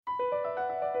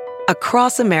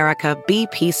Across America,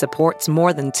 BP supports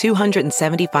more than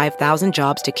 275,000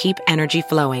 jobs to keep energy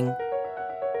flowing.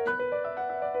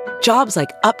 Jobs like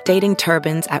updating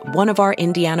turbines at one of our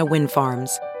Indiana wind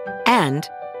farms and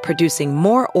producing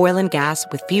more oil and gas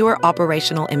with fewer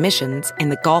operational emissions in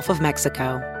the Gulf of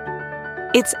Mexico.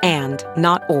 It's and,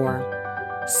 not or.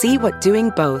 See what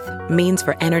doing both means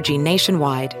for energy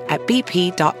nationwide at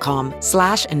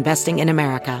bp.com/investing in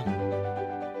America.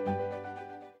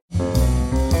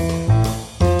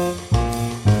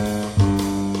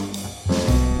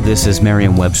 This is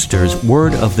Merriam-Webster's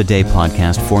Word of the Day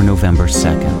podcast for November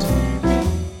 2nd.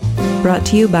 Brought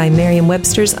to you by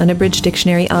Merriam-Webster's Unabridged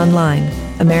Dictionary Online,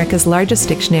 America's largest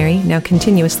dictionary, now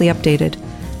continuously updated.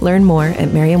 Learn more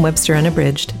at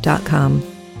merriam-websterunabridged.com.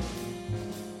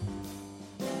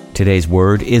 Today's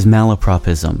word is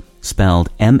malapropism, spelled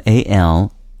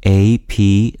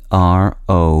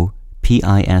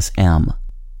M-A-L-A-P-R-O-P-I-S-M.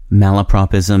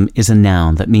 Malapropism is a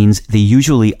noun that means the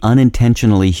usually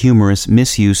unintentionally humorous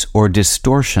misuse or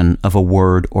distortion of a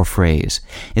word or phrase,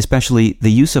 especially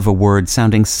the use of a word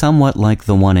sounding somewhat like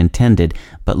the one intended,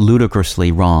 but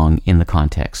ludicrously wrong in the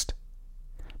context.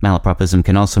 Malapropism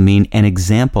can also mean an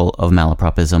example of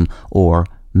malapropism or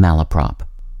malaprop.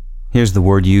 Here's the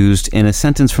word used in a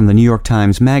sentence from the New York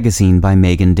Times Magazine by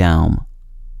Meghan Daum.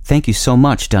 "Thank you so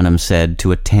much," Dunham said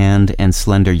to a tanned and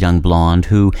slender young blonde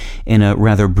who, in a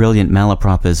rather brilliant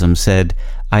malapropism, said,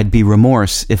 "I'd be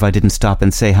remorse if I didn't stop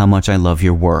and say how much I love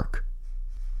your work."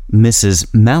 Mrs.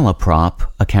 Malaprop,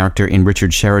 a character in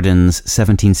Richard Sheridan's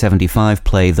 1775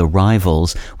 play The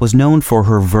Rivals, was known for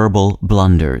her verbal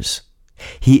blunders.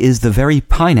 "He is the very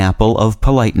pineapple of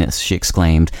politeness," she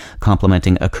exclaimed,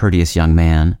 complimenting a courteous young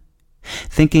man.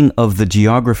 Thinking of the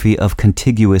geography of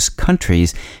contiguous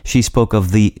countries, she spoke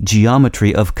of the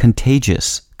geometry of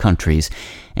contagious countries,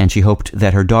 and she hoped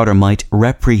that her daughter might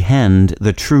reprehend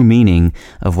the true meaning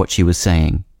of what she was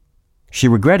saying. She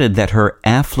regretted that her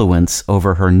affluence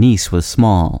over her niece was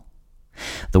small.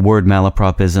 The word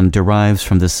malapropism derives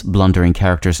from this blundering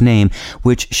character's name,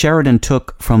 which Sheridan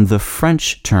took from the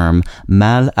French term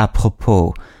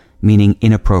mal-à-propos, meaning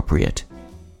inappropriate.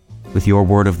 With your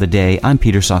word of the day, I'm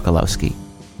Peter Sokolowski.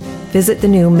 Visit the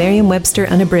new Merriam-Webster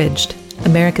Unabridged,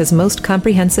 America's most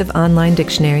comprehensive online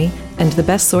dictionary and the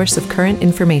best source of current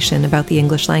information about the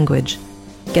English language.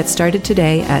 Get started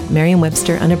today at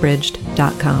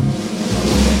merriam-websterunabridged.com.